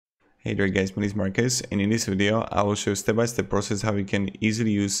Hey there guys, my name is Marcus, and in this video I will show step-by-step process how you can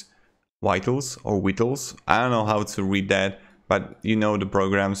easily use VITALS or VITALS. I don't know how to read that, but you know the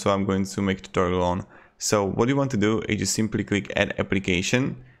program, so I'm going to make a tutorial on. So what you want to do is just simply click add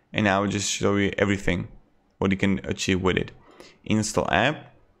application, and I will just show you everything, what you can achieve with it. Install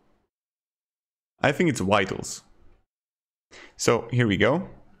app. I think it's VITALS. So here we go.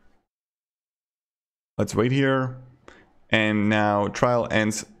 Let's wait here. And now trial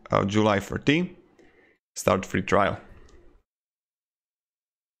ends July 30. Start free trial.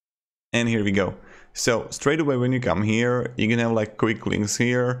 And here we go. So straight away when you come here, you can have like quick links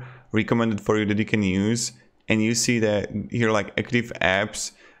here recommended for you that you can use, and you see that here like active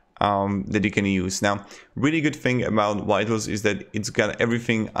apps that you can use. Now, really good thing about VITALS is that it's got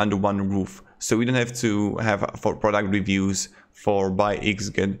everything under one roof. So we don't have to have for product reviews, for buy X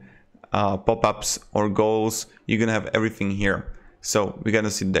get pop-ups or goals. You're gonna have everything here. So we're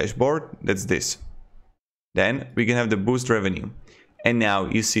gonna see the dashboard. That's this. Then we can have the boost revenue. And now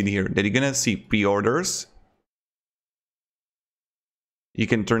you see here that you're gonna see pre-orders. You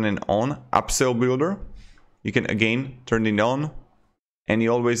can turn it on. Upsell builder. You can again turn it on. And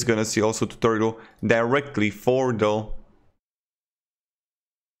you're always gonna see also tutorial directly for the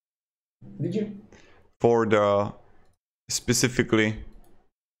specifically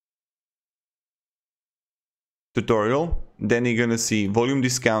tutorial. Then you're gonna see volume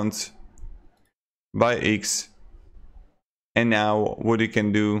discounts by X. And now what you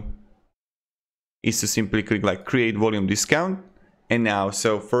can do is to simply click like create volume discount. And now,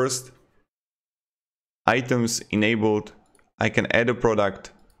 so first items enabled, I can add a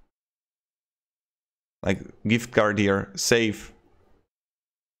product like gift card here, save,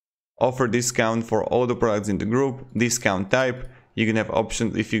 offer discount for all the products in the group, discount type. You can have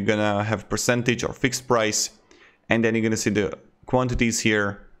options if you're gonna have percentage or fixed price. And then you're gonna see the quantities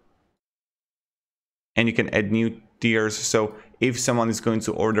here. And you can add new tiers. So if someone is going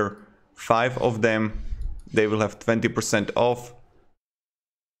to order 5 of them, they will have 20% off.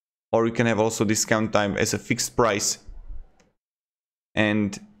 Or you can have also discount time as a fixed price.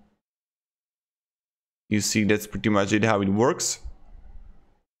 And you see that's pretty much it, how it works.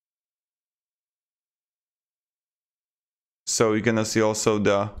 So you're gonna see also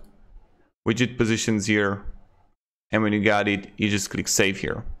the widget positions here. And when you got it, you just click save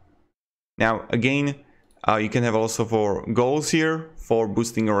here. Now again, you can have also for goals here for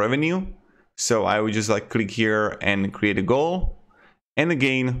boosting your revenue. So I would just like click here and create a goal. And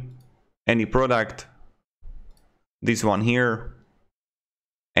again, any product, this one here.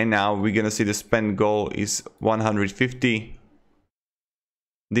 And now we're gonna see the spend goal is 150.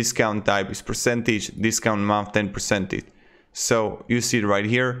 Discount type is percentage, discount amount 10%. So you see it right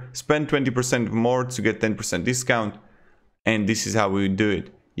here, spend 20% more to get 10% discount. And this is how we do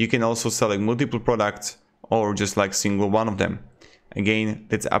it. You can also select multiple products or just like single one of them. Again,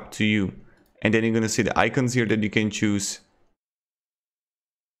 that's up to you. And then you're gonna see the icons here that you can choose.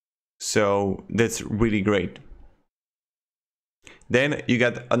 So that's really great. Then you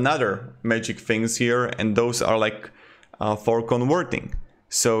got another magic things here, and those are like for converting.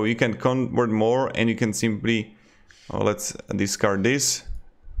 So you can convert more, and you can simply, let's discard this,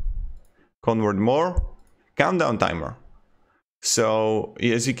 convert more, countdown timer. So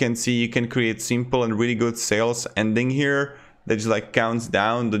as you can see, you can create simple and really good sales ending here that just like counts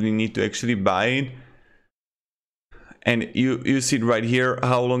down that you need to actually buy it. And you see it right here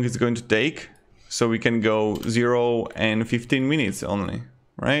how long it's going to take. So we can go 0 and 15 minutes only,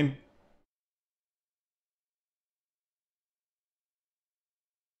 right?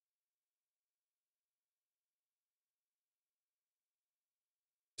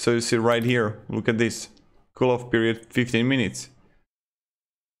 So you see right here, look at this, cool off period 15 minutes.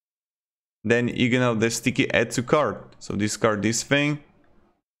 Then you can have the sticky add to cart. So discard this thing.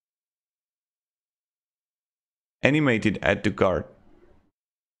 Animated add to cart.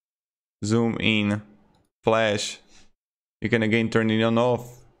 Zoom in, flash. You can again turn it on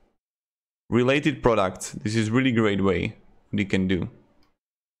off. Related products. This is really great way you can do.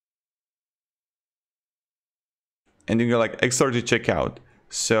 And you can like extra to checkout.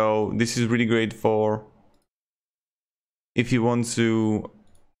 So this is really great for if you want to.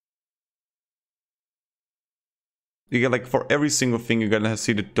 You get like for every single thing you're gonna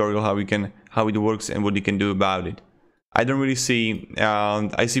see the tutorial how it works and what you can do about it. I don't really see,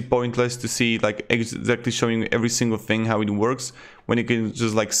 I see pointless to see like exactly showing every single thing how it works when you can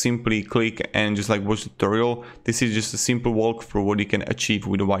just like simply click and just like watch the tutorial. This is just a simple walkthrough what you can achieve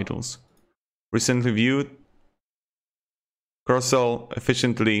with the VITALS. Recently viewed, cross-sell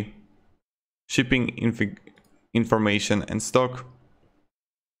efficiently, shipping information and stock,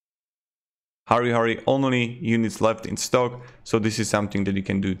 hurry, only units left in stock. So this is something that you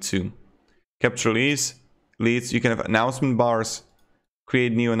can do too. Capture leads, you can have announcement bars,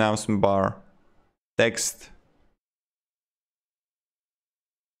 create new announcement bar, text.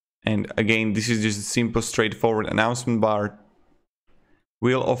 And again, this is just a simple, straightforward announcement bar.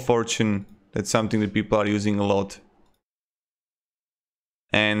 Wheel of Fortune, that's something that people are using a lot.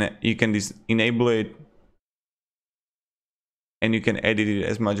 And you can just enable it. And you can edit it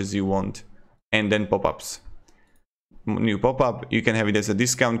as much as you want. And then pop-ups. New pop-up, you can have it as a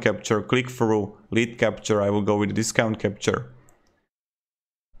discount capture, click through, lead capture. I will go with discount capture.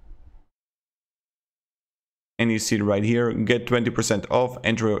 And you see it right here, get 20% off,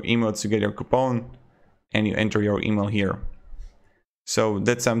 enter your email to get your coupon, and you enter your email here. So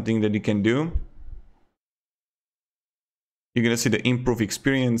that's something that you can do. You're gonna see the improve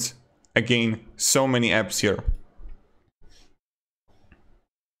experience. Again, so many apps here.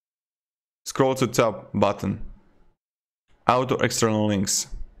 Scroll to top button. Auto external links.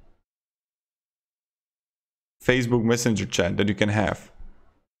 Facebook Messenger chat that you can have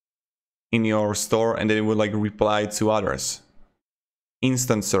in your store, and then it will like reply to others.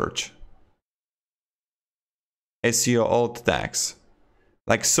 Instant search. SEO alt tags.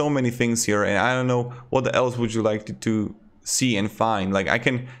 Like so many things here, and I don't know what else would you like to see and find. Like I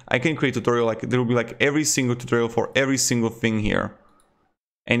can create a tutorial, like there will be like every single tutorial for every single thing here.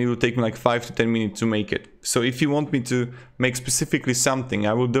 And it will take me like 5 to 10 minutes to make it. So if you want me to make specifically something,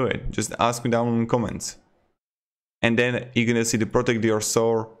 I will do it. Just ask me down in the comments. And then you're gonna see the protect your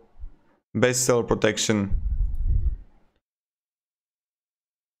store, bestseller protection,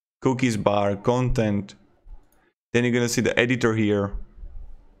 cookies bar, content. Then you're gonna see the editor here.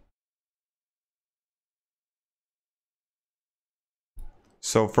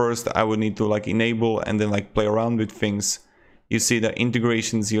 So first I would need to like enable and then like play around with things. You see the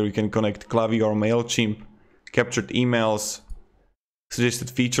integrations here, you can connect Klaviyo or MailChimp, captured emails, suggested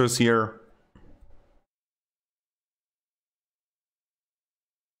features here.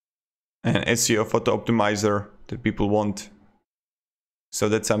 And SEO photo optimizer that people want. So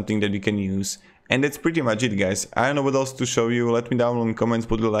that's something that you can use. And that's pretty much it, guys. I don't know what else to show you. Let me down in the comments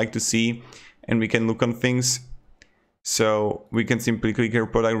what you'd like to see, and we can look on things. So we can simply click here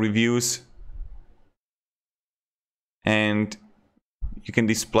product reviews. And you can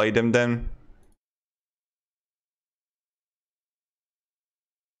display them then.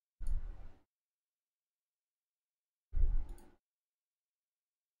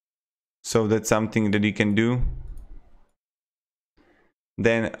 So that's something that you can do.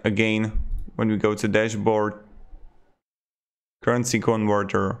 Then again, when we go to dashboard, currency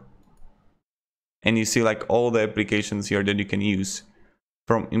converter, and you see like all the applications here that you can use.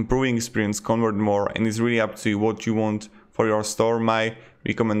 From improving experience, convert more, and it's really up to you what you want for your store. My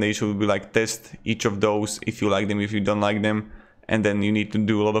recommendation would be like test each of those if you like them, if you don't like them, and then you need to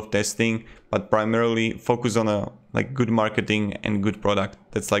do a lot of testing, but primarily focus on a like good marketing and good product.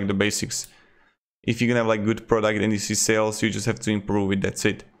 That's like the basics. If you're gonna have like good product and you see sales, you just have to improve it, that's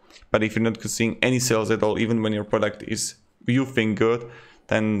it. But if you're not seeing any sales at all, even when your product is, you think good,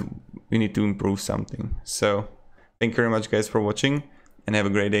 then you need to improve something. So thank you very much guys for watching, and have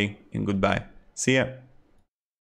a great day, and goodbye. See ya.